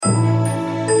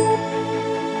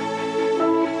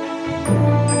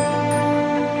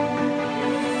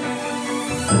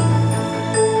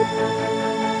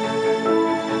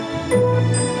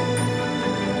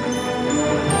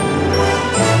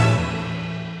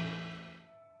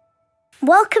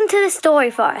Welcome to the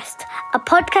Story Forest, a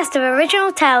podcast of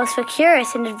original tales for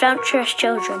curious and adventurous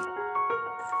children.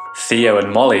 Theo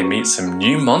and Molly meet some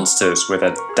new monsters with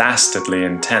a dastardly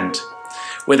intent.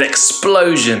 With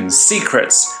explosions,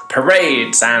 secrets,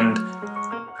 parades, and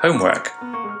homework.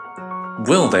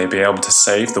 Will they be able to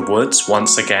save the woods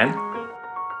once again?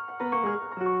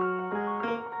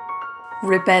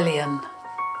 Rebellion.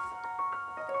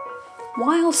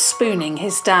 While spooning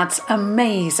his dad's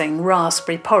amazing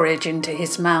raspberry porridge into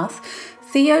his mouth,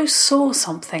 Theo saw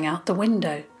something out the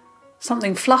window.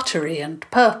 Something fluttery and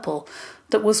purple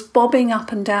that was bobbing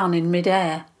up and down in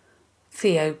mid-air.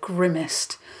 Theo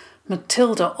grimaced.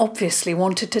 Matilda obviously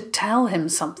wanted to tell him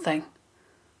something.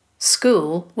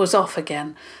 School was off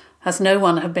again, as no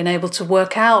one had been able to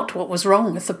work out what was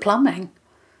wrong with the plumbing.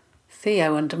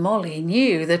 Theo and Molly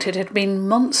knew that it had been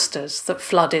monsters that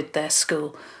flooded their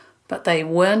school, but they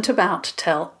weren't about to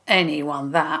tell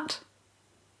anyone that.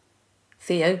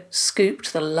 Theo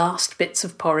scooped the last bits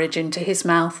of porridge into his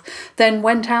mouth, then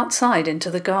went outside into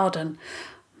the garden.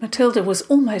 Matilda was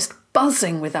almost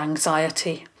buzzing with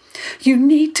anxiety. "You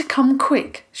need to come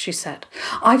quick," she said.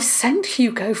 "I've sent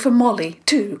Hugo for Molly,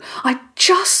 too. I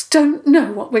just don't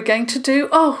know what we're going to do.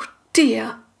 Oh,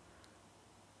 dear."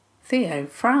 Theo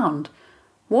frowned.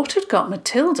 What had got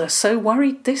Matilda so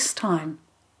worried this time?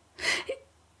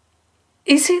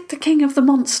 "Is it the King of the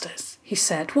Monsters?" he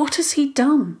said. "What has he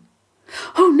done?"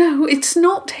 "Oh, no, it's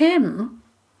not him."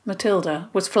 Matilda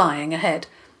was flying ahead.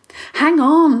 "Hang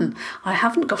on, I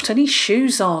haven't got any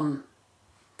shoes on."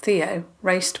 Theo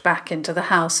raced back into the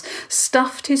house,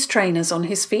 stuffed his trainers on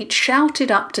his feet,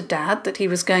 shouted up to Dad that he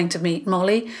was going to meet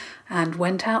Molly, and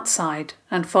went outside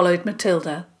and followed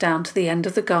Matilda down to the end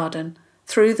of the garden,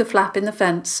 through the flap in the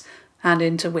fence, and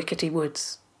into Wickety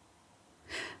Woods.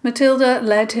 Matilda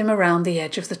led him around the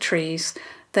edge of the trees,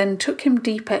 then took him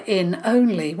deeper in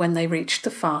only when they reached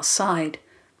the far side.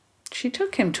 She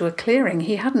took him to a clearing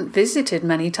he hadn't visited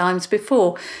many times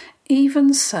before.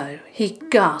 Even so, he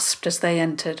gasped as they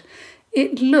entered.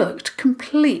 It looked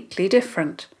completely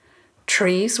different.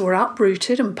 Trees were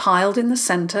uprooted and piled in the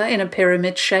centre in a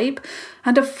pyramid shape,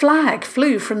 and a flag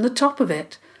flew from the top of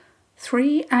it.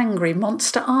 3 angry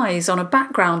monster eyes on a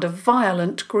background of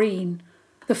violent green.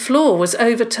 The floor was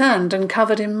overturned and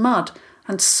covered in mud,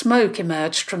 and smoke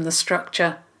emerged from the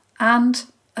structure, and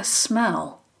a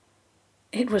smell.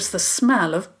 It was the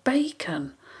smell of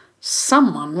bacon.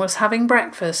 Someone was having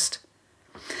breakfast.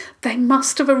 "They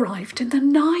must have arrived in the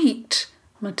night,"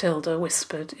 Matilda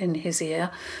whispered in his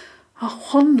ear. "A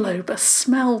hornlober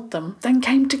smelled them, then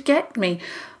came to get me,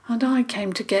 and I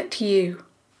came to get you."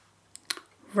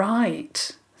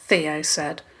 "Right," Theo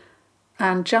said.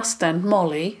 And just then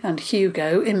Molly and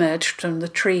Hugo emerged from the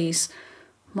trees.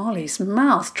 Molly's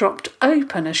mouth dropped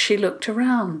open as she looked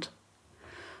around.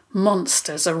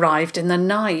 "Monsters arrived in the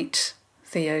night,"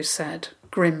 Theo said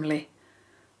grimly.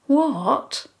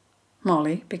 "What?"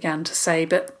 Molly began to say,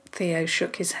 but Theo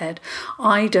shook his head.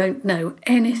 "I don't know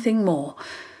anything more.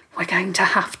 We're going to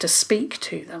have to speak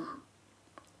to them."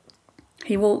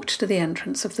 He walked to the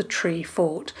entrance of the tree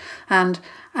fort and,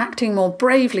 acting more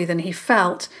bravely than he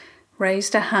felt,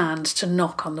 raised a hand to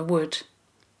knock on the wood.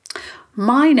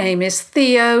 "My name is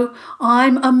Theo.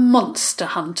 I'm a monster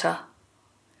hunter."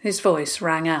 His voice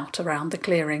rang out around the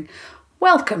clearing.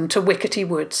 "Welcome to Wickety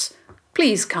Woods.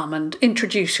 Please come and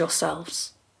introduce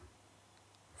yourselves."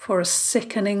 For a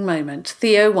sickening moment,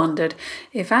 Theo wondered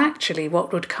if actually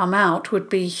what would come out would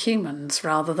be humans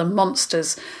rather than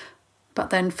monsters. But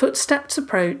then footsteps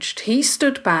approached, he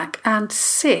stood back, and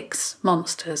 6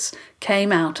 monsters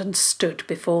came out and stood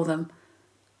before them.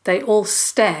 They all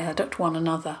stared at one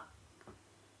another.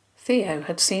 Theo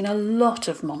had seen a lot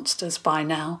of monsters by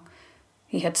now.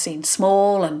 He had seen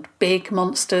small and big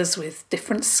monsters with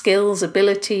different skills,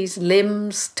 abilities,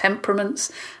 limbs, temperaments,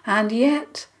 and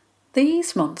yet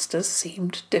these monsters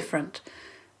seemed different.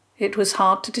 It was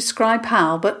hard to describe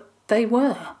how, but they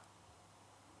were.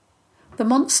 The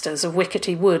monsters of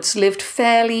Wickety Woods lived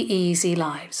fairly easy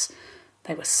lives.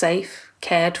 They were safe,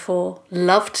 cared for,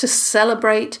 loved to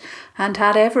celebrate, and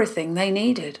had everything they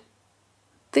needed.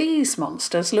 These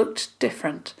monsters looked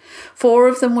different. 4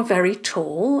 of them were very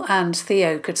tall, and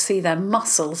Theo could see their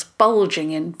muscles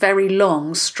bulging in very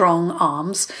long, strong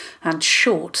arms and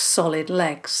short, solid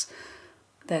legs.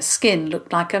 Their skin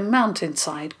looked like a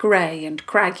mountainside, grey and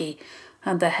craggy,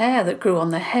 and the hair that grew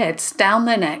on their heads, down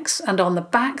their necks, and on the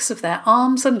backs of their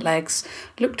arms and legs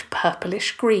looked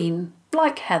purplish-green,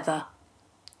 like heather.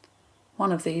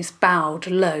 One of these bowed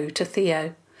low to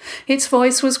Theo. Its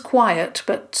voice was quiet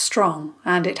but strong,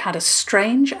 and it had a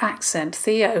strange accent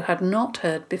Theo had not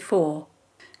heard before.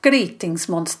 Greetings,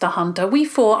 Monster Hunter. We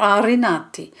four are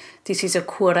Renati. This is a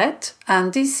Quirette,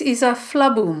 and this is a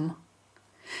Flaboom.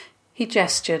 He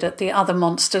gestured at the other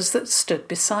monsters that stood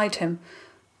beside him.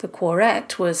 The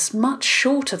Quirette was much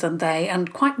shorter than they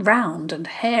and quite round and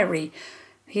hairy.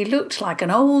 He looked like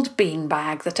an old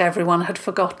beanbag that everyone had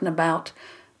forgotten about,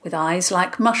 with eyes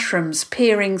like mushrooms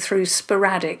peering through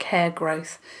sporadic hair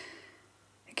growth.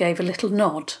 He gave a little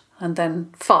nod and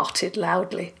then farted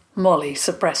loudly. Molly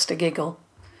suppressed a giggle.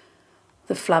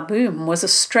 The Flaboom was a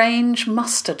strange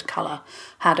mustard colour,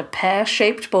 had a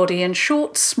pear-shaped body and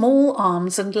short, small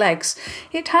arms and legs.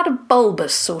 It had a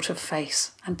bulbous sort of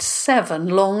face and 7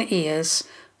 long ears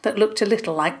that looked a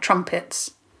little like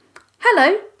trumpets.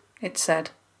 "Hello," it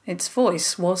said. Its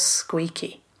voice was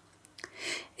squeaky.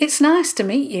 "It's nice to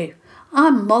meet you.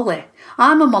 I'm Molly.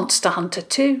 I'm a monster hunter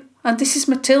too, and this is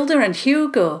Matilda and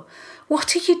Hugo.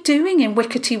 What are you doing in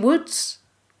Wickety Woods?"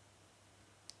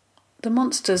 The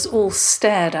monsters all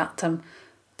stared at them.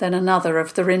 Then another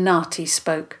of the Renati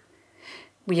spoke.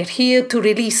 "We are here to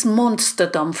release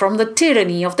monsterdom from the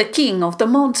tyranny of the king of the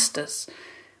monsters.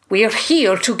 We are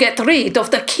here to get rid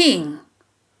of the king."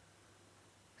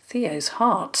 Theo's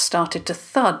heart started to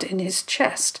thud in his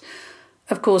chest.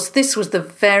 Of course, this was the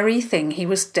very thing he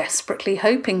was desperately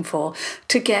hoping for,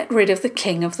 to get rid of the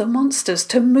king of the monsters,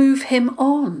 to move him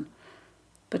on.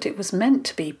 But it was meant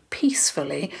to be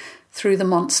peacefully, through the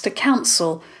Monster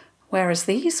Council, whereas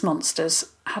these monsters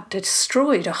had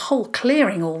destroyed a whole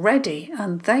clearing already,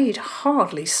 and they'd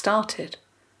hardly started.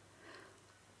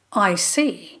 "I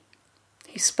see."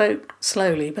 He spoke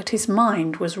slowly, but his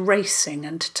mind was racing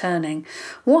and turning.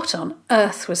 What on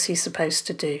earth was he supposed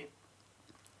to do?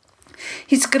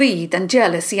 "His greed and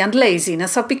jealousy and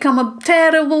laziness have become a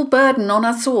terrible burden on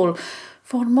us all.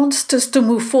 For monsters to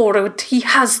move forward, he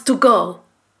has to go."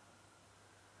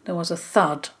 There was a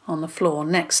thud on the floor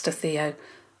next to Theo,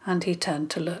 and he turned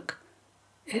to look.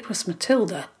 It was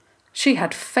Matilda. She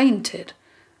had fainted.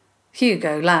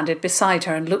 Hugo landed beside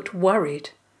her and looked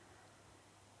worried.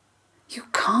 "You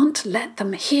can't let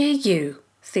them hear you,"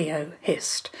 Theo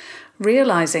hissed,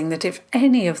 realising that if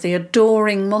any of the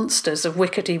adoring monsters of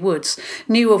Wickety Woods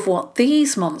knew of what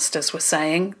these monsters were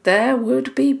saying, there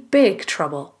would be big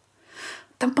trouble.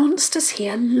 "The monsters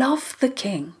here love the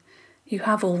king. You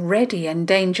have already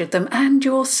endangered them and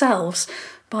yourselves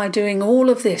by doing all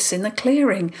of this in the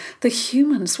clearing. The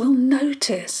humans will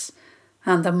notice.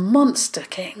 And the Monster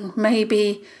King may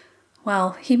be,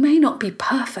 well, he may not be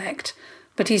perfect,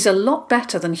 but he's a lot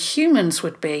better than humans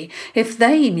would be if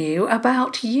they knew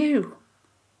about you."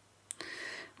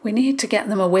 "We need to get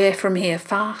them away from here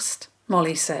fast,"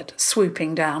 Molly said,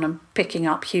 swooping down and picking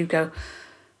up Hugo.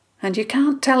 "And you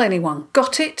can't tell anyone,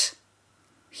 got it?"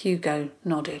 Hugo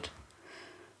nodded.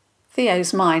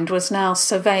 Theo's mind was now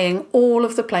surveying all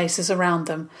of the places around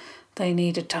them. They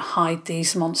needed to hide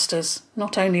these monsters,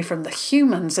 not only from the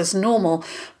humans as normal,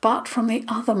 but from the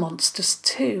other monsters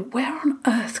too. Where on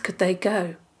earth could they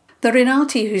go? The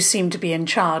Renati who seemed to be in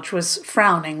charge was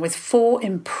frowning with 4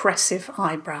 impressive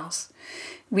eyebrows.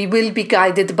 "We will be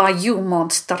guided by you,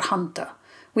 Monster Hunter.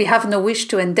 We have no wish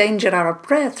to endanger our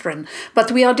brethren,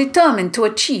 but we are determined to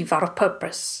achieve our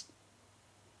purpose."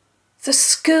 "The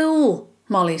school,"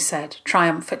 Molly said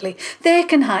triumphantly. "They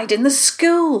can hide in the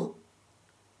school."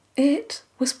 It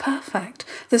was perfect.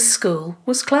 The school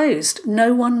was closed.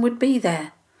 No one would be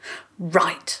there.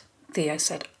 "Right," Theo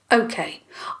said. "OK,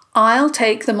 I'll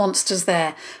take the monsters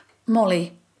there.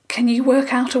 Molly, can you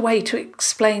work out a way to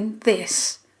explain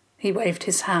this?" He waved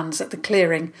his hands at the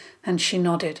clearing, and she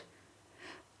nodded.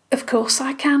 "Of course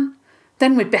I can.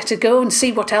 Then we'd better go and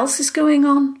see what else is going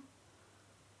on."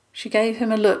 She gave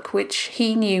him a look which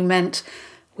he knew meant,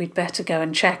 "We'd better go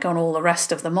and check on all the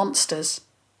rest of the monsters."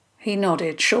 He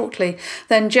nodded shortly,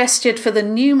 then gestured for the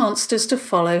new monsters to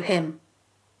follow him.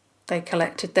 They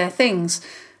collected their things,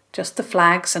 just the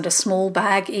flags and a small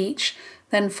bag each,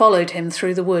 then followed him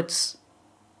through the woods.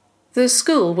 The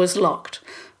school was locked,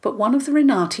 but one of the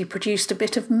Renati produced a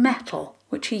bit of metal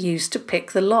which he used to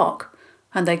pick the lock,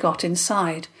 and they got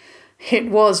inside.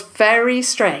 It was very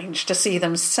strange to see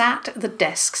them sat at the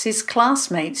desks his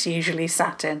classmates usually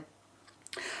sat in.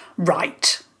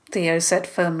 "Right," Theo said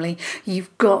firmly,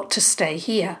 "you've got to stay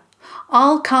here.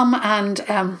 I'll come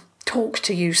and talk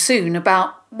to you soon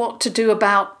about what to do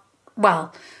about,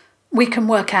 well, we can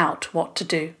work out what to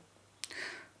do.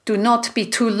 Do not be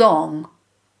too long."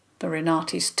 The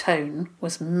Renati's tone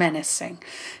was menacing.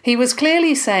 He was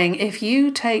clearly saying, if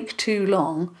you take too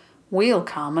long, we'll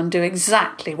come and do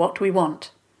exactly what we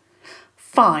want.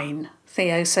 "Fine,"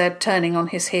 Theo said, turning on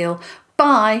his heel.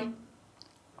 "Bye."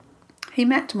 He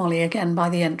met Molly again by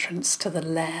the entrance to the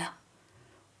lair.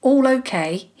 All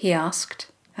okay? He asked,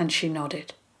 and she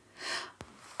nodded.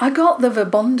 I got the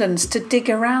Verbondens to dig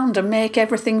around and make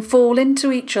everything fall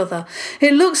into each other.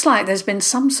 It looks like there's been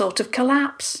some sort of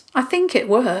collapse. I think it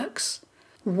works.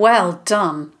 Well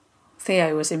done.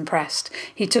 Theo was impressed.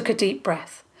 He took a deep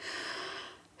breath.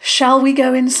 Shall we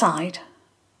go inside?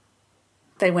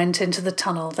 They went into the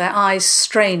tunnel, their eyes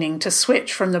straining to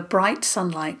switch from the bright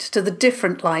sunlight to the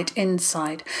different light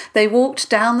inside. They walked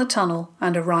down the tunnel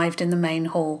and arrived in the main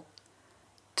hall.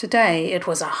 Today it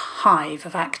was a hive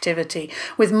of activity,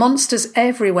 with monsters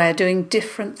everywhere doing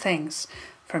different things,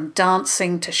 from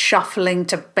dancing to shuffling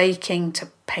to baking to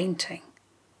painting.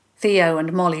 Theo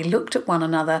and Molly looked at one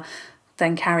another,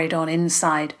 then carried on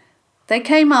inside. They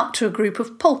came up to a group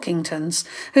of Polkingtons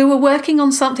who were working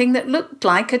on something that looked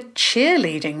like a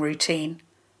cheerleading routine.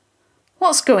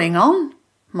 What's going on?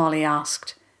 Molly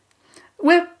asked.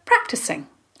 We're practicing.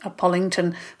 A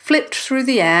Pollington flipped through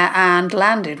the air and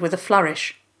landed with a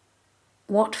flourish.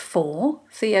 What for?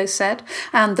 Theo said,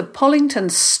 and the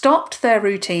Pollingtons stopped their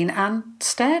routine and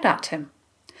stared at him.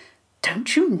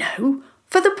 Don't you know?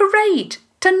 For the parade!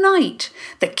 Tonight,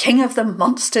 the King of the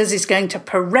Monsters is going to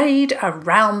parade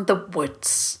around the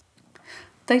woods.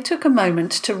 They took a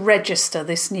moment to register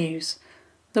this news.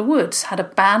 The woods had a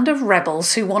band of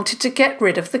rebels who wanted to get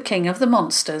rid of the King of the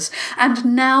Monsters,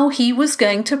 and now he was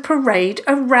going to parade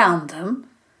around them.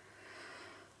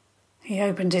 He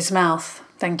opened his mouth,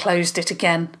 then closed it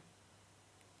again.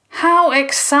 How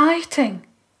exciting!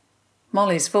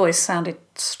 Molly's voice sounded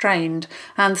strained,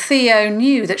 and Theo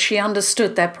knew that she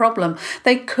understood their problem.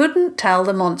 They couldn't tell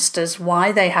the monsters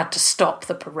why they had to stop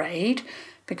the parade,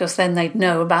 because then they'd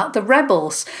know about the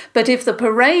rebels. But if the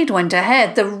parade went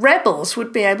ahead, the rebels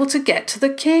would be able to get to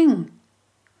the king.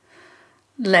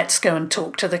 Let's go and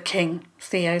talk to the king,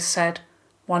 Theo said,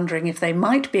 wondering if they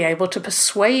might be able to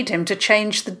persuade him to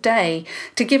change the day,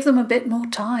 to give them a bit more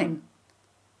time.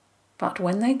 But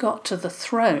when they got to the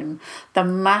throne, the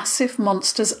massive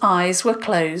monster's eyes were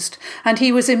closed, and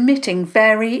he was emitting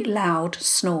very loud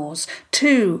snores.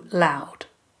 Too loud,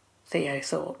 Theo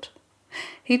thought.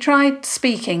 He tried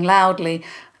speaking loudly,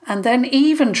 and then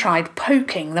even tried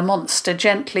poking the monster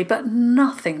gently, but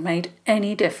nothing made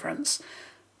any difference.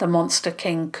 The Monster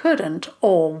King couldn't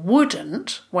or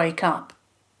wouldn't wake up.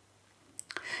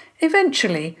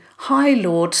 Eventually, High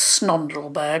Lord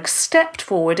Snondlberg stepped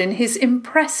forward in his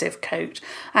impressive coat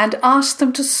and asked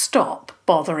them to stop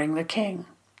bothering the king.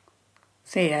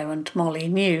 Theo and Molly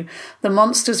knew the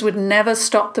monsters would never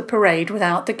stop the parade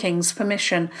without the king's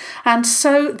permission, and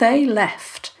so they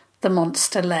left the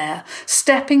monster lair,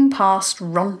 stepping past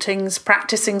Rontings,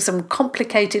 practising some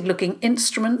complicated-looking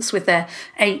instruments with their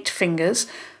 8 fingers,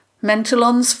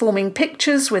 Mentalons forming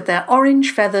pictures with their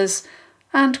orange feathers,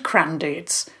 and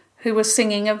Crandudes, who were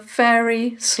singing a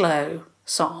very slow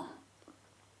song.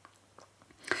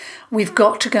 We've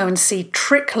got to go and see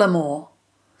Tricklemore,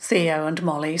 Theo and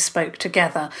Molly spoke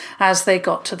together as they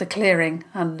got to the clearing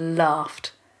and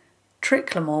laughed.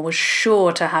 Tricklemore was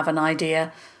sure to have an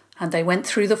idea, and they went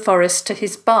through the forest to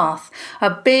his bath, a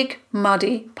big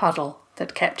muddy puddle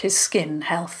that kept his skin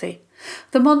healthy.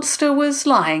 The monster was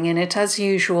lying in it as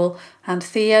usual, and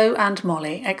Theo and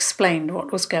Molly explained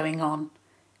what was going on.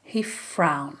 He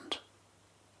frowned.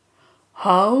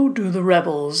 How do the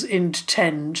rebels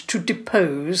intend to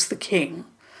depose the king?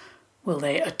 Will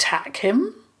they attack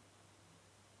him?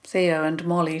 Theo and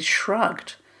Molly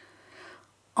shrugged.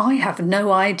 I have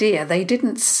no idea. They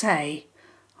didn't say.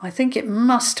 I think it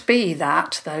must be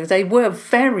that, though. They were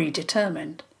very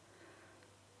determined.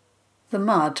 The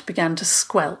mud began to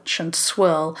squelch and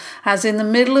swirl as in the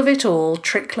middle of it all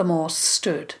Tricklemore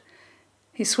stood.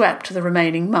 He swept the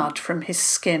remaining mud from his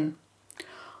skin.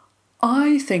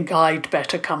 I think I'd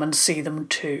better come and see them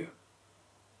too.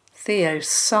 Theo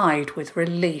sighed with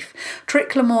relief.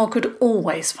 Tricklemore could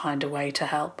always find a way to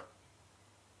help.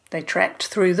 They trekked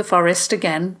through the forest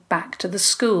again, back to the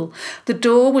school. The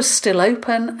door was still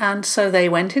open, and so they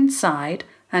went inside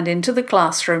and into the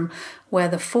classroom, where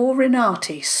the 4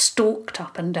 Renati stalked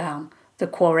up and down. The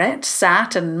Quarette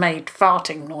sat and made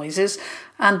farting noises,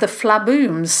 and the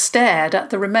Flabooms stared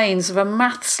at the remains of a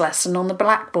maths lesson on the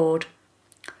blackboard.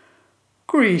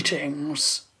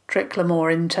 Greetings,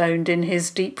 Tricklemore intoned in his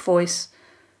deep voice.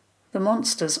 The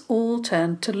monsters all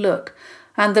turned to look,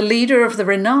 and the leader of the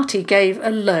Renati gave a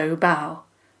low bow.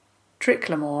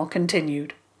 Tricklemore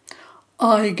continued.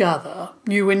 I gather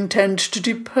you intend to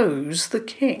depose the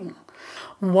king.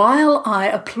 While I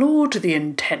applaud the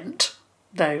intent,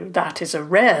 though that is a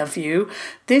rare view,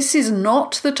 this is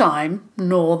not the time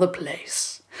nor the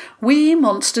place. We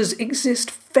monsters exist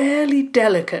fairly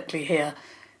delicately here.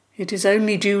 It is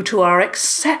only due to our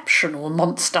exceptional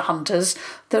monster hunters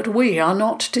that we are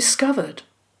not discovered."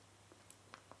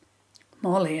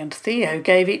 Molly and Theo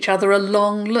gave each other a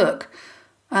long look,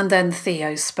 and then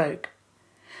Theo spoke.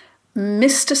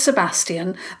 "Mr.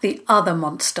 Sebastian, the other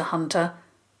monster hunter,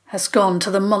 has gone to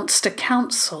the Monster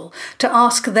Council to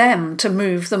ask them to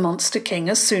move the Monster King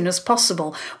as soon as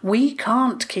possible. We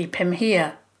can't keep him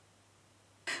here."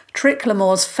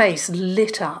 Tricklamore's face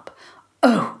lit up.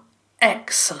 "Oh,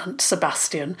 excellent,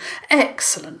 Sebastian,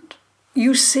 excellent.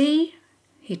 You see,"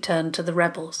 he turned to the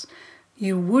rebels,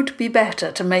 "you would be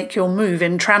better to make your move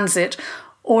in transit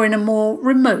or in a more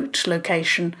remote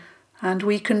location, and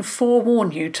we can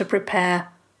forewarn you to prepare.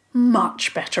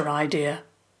 Much better idea."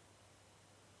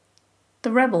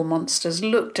 The rebel monsters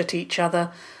looked at each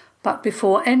other, but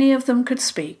before any of them could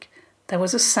speak, there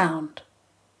was a sound.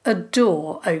 A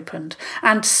door opened,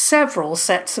 and several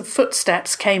sets of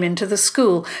footsteps came into the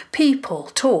school. People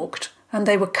talked, and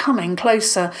they were coming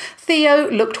closer. Theo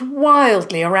looked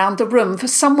wildly around the room for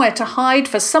somewhere to hide,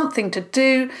 for something to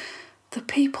do. The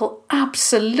people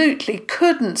absolutely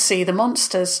couldn't see the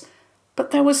monsters, but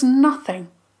there was nothing.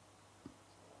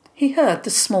 He heard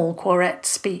the small quarret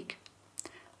speak.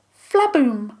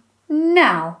 "Flaboom!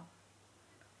 Now!"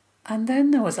 And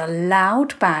then there was a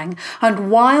loud bang and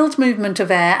wild movement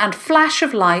of air and flash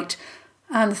of light,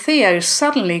 and Theo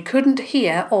suddenly couldn't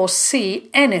hear or see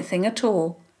anything at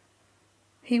all.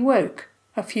 He woke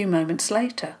a few moments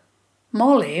later.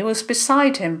 Molly was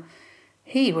beside him.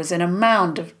 He was in a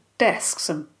mound of desks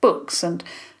and books and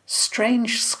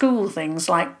strange school things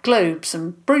like globes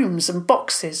and brooms and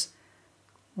boxes.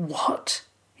 "What?"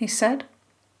 he said.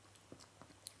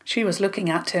 She was looking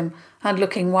at him and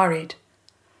looking worried.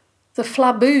 "The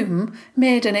flaboom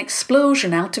made an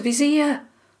explosion out of his ear.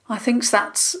 I think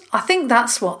that's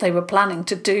what they were planning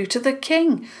to do to the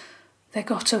king. They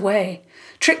got away.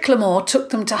 Tricklamore took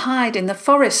them to hide in the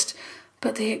forest,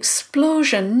 but the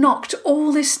explosion knocked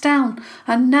all this down,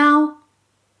 and now—"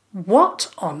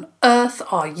 "What on earth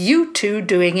are you two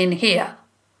doing in here?"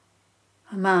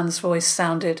 A man's voice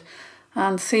sounded,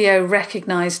 and Theo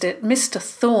recognised it. Mr.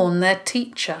 Thorne, their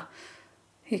teacher.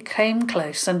 He came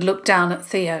close and looked down at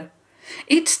Theo.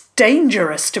 "It's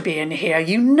dangerous to be in here,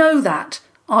 you know that.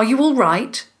 Are you all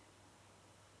right?"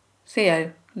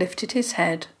 Theo lifted his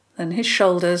head, then his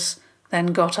shoulders, then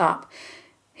got up.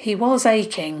 He was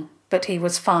aching, but he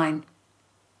was fine.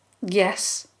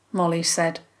 "Yes," Molly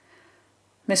said.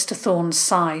 Mr. Thorne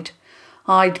sighed.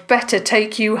 "I'd better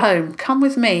take you home. Come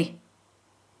with me."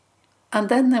 And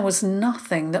then there was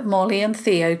nothing that Molly and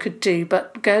Theo could do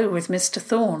but go with Mr.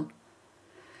 Thorne.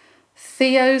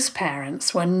 Theo's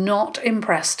parents were not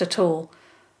impressed at all,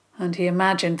 and he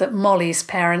imagined that Molly's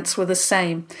parents were the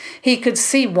same. He could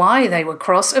see why they were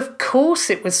cross. Of course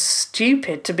it was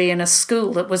stupid to be in a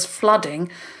school that was flooding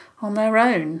on their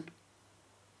own.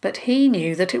 But he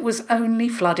knew that it was only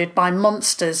flooded by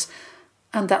monsters,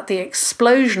 and that the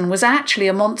explosion was actually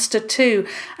a monster too,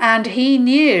 and he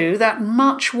knew that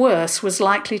much worse was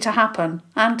likely to happen,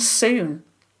 and soon.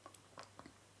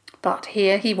 But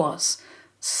here he was,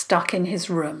 stuck in his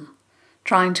room,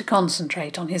 trying to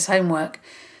concentrate on his homework.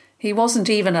 He wasn't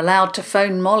even allowed to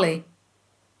phone Molly.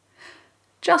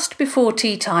 Just before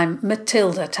tea time,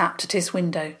 Matilda tapped at his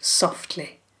window,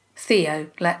 softly. Theo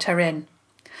let her in.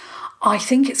 "I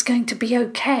think it's going to be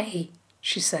okay,"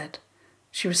 she said.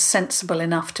 She was sensible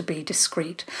enough to be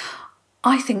discreet.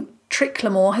 "I think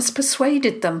Tricklamore has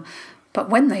persuaded them, but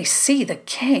when they see the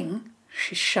king—"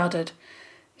 She shuddered.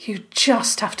 "You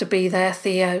just have to be there,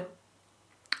 Theo."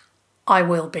 "I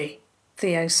will be,"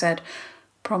 Theo said,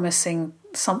 promising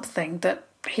something that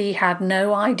he had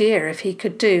no idea if he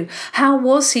could do. How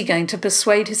was he going to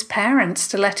persuade his parents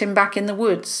to let him back in the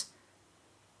woods?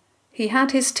 He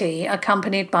had his tea,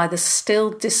 accompanied by the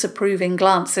still disapproving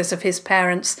glances of his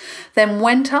parents, then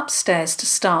went upstairs to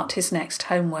start his next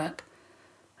homework.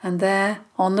 And there,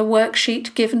 on the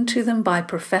worksheet given to them by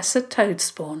Professor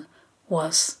Toadspawn,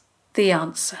 was the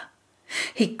answer.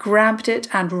 He grabbed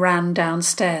it and ran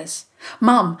downstairs.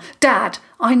 "Mum, Dad,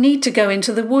 I need to go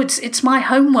into the woods. It's my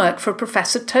homework for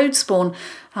Professor Toadspawn,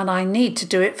 and I need to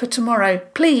do it for tomorrow.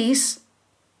 Please?"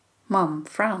 Mum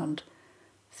frowned.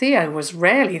 Theo was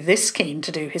rarely this keen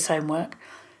to do his homework,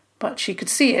 but she could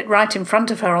see it right in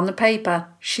front of her on the paper.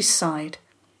 She sighed.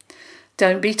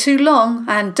 "Don't be too long,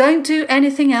 and don't do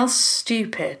anything else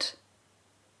stupid."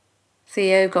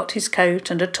 Theo got his coat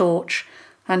and a torch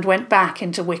and went back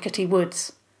into Wickety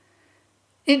Woods.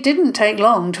 It didn't take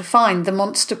long to find the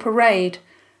monster parade.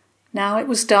 Now it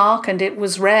was dark, and it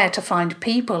was rare to find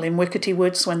people in Wickety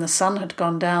Woods when the sun had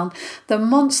gone down. The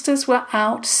monsters were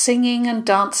out singing and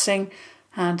dancing,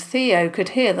 and Theo could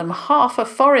hear them half a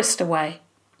forest away.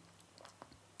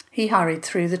 He hurried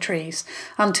through the trees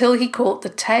until he caught the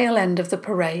tail end of the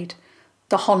parade,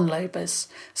 the honlobers,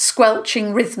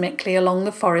 squelching rhythmically along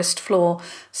the forest floor,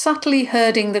 subtly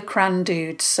herding the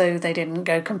crandudes so they didn't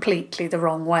go completely the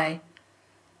wrong way.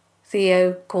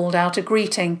 Theo called out a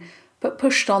greeting, but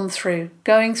pushed on through,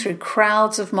 going through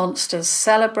crowds of monsters,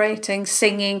 celebrating,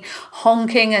 singing,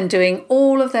 honking, and doing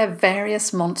all of their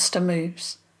various monster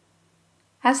moves.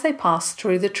 As they passed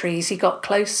through the trees, he got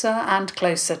closer and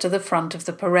closer to the front of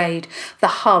the parade, the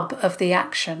hub of the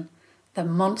action, the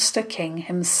Monster King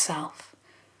himself.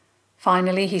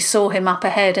 Finally, he saw him up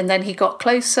ahead, and then he got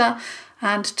closer,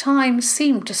 and time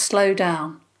seemed to slow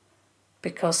down,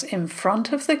 because in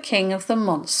front of the King of the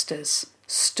Monsters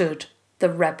stood the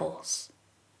rebels.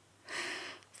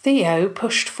 Theo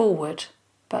pushed forward,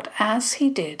 but as he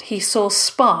did, he saw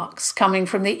sparks coming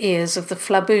from the ears of the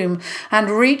flaboom and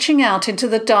reaching out into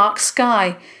the dark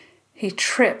sky. He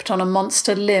tripped on a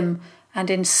monster limb and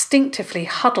instinctively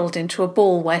huddled into a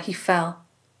ball where he fell.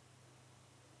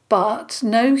 But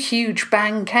no huge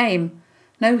bang came,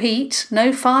 no heat,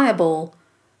 no fireball.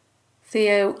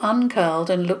 Theo uncurled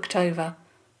and looked over.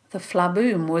 The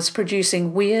flaboom was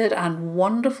producing weird and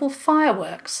wonderful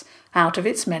fireworks out of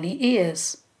its many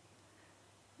ears.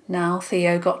 Now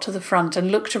Theo got to the front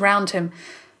and looked around him.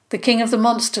 The King of the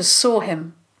Monsters saw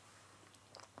him.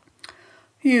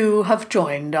 "You have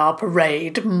joined our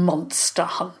parade, Monster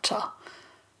Hunter.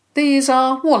 These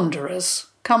are wanderers,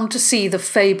 come to see the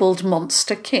fabled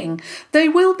Monster King. They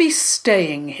will be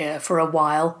staying here for a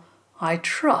while. I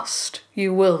trust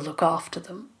you will look after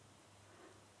them."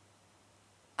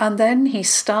 And then he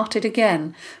started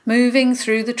again, moving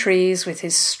through the trees with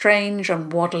his strange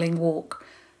and waddling walk.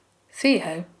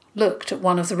 Theo looked at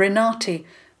one of the Renati,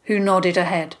 who nodded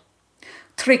ahead.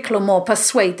 "Triclomore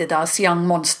persuaded us, young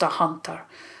Monster Hunter.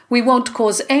 We won't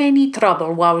cause any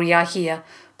trouble while we are here,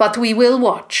 but we will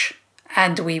watch,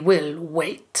 and we will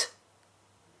wait."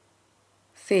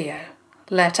 Theo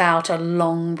let out a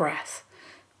long breath.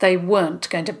 They weren't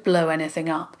going to blow anything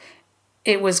up.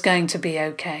 It was going to be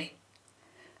okay.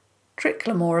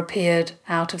 Triclomore appeared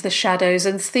out of the shadows,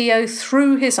 and Theo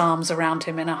threw his arms around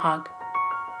him in a hug.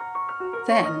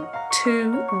 Then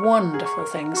 2 wonderful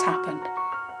things happened.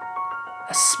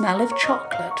 A smell of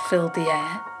chocolate filled the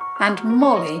air, and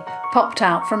Molly popped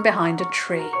out from behind a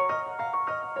tree.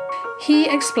 He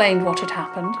explained what had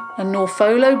happened, and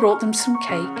Norfolo brought them some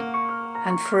cake,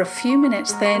 and for a few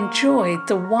minutes they enjoyed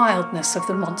the wildness of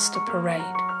the monster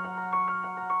parade.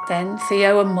 Then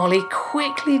Theo and Molly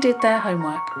quickly did their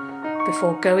homework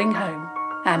before going home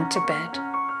and to bed.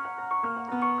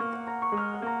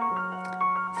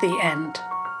 The end.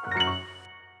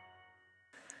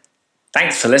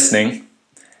 Thanks for listening.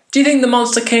 Do you think the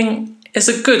Monster King is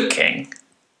a good king?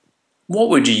 What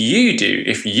would you do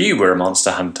if you were a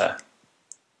monster hunter?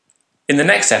 In the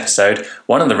next episode,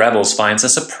 one of the rebels finds a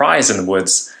surprise in the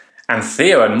woods, and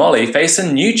Theo and Molly face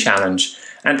a new challenge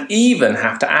and even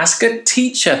have to ask a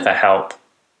teacher for help.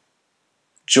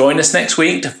 Join us next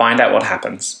week to find out what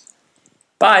happens.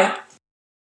 Bye!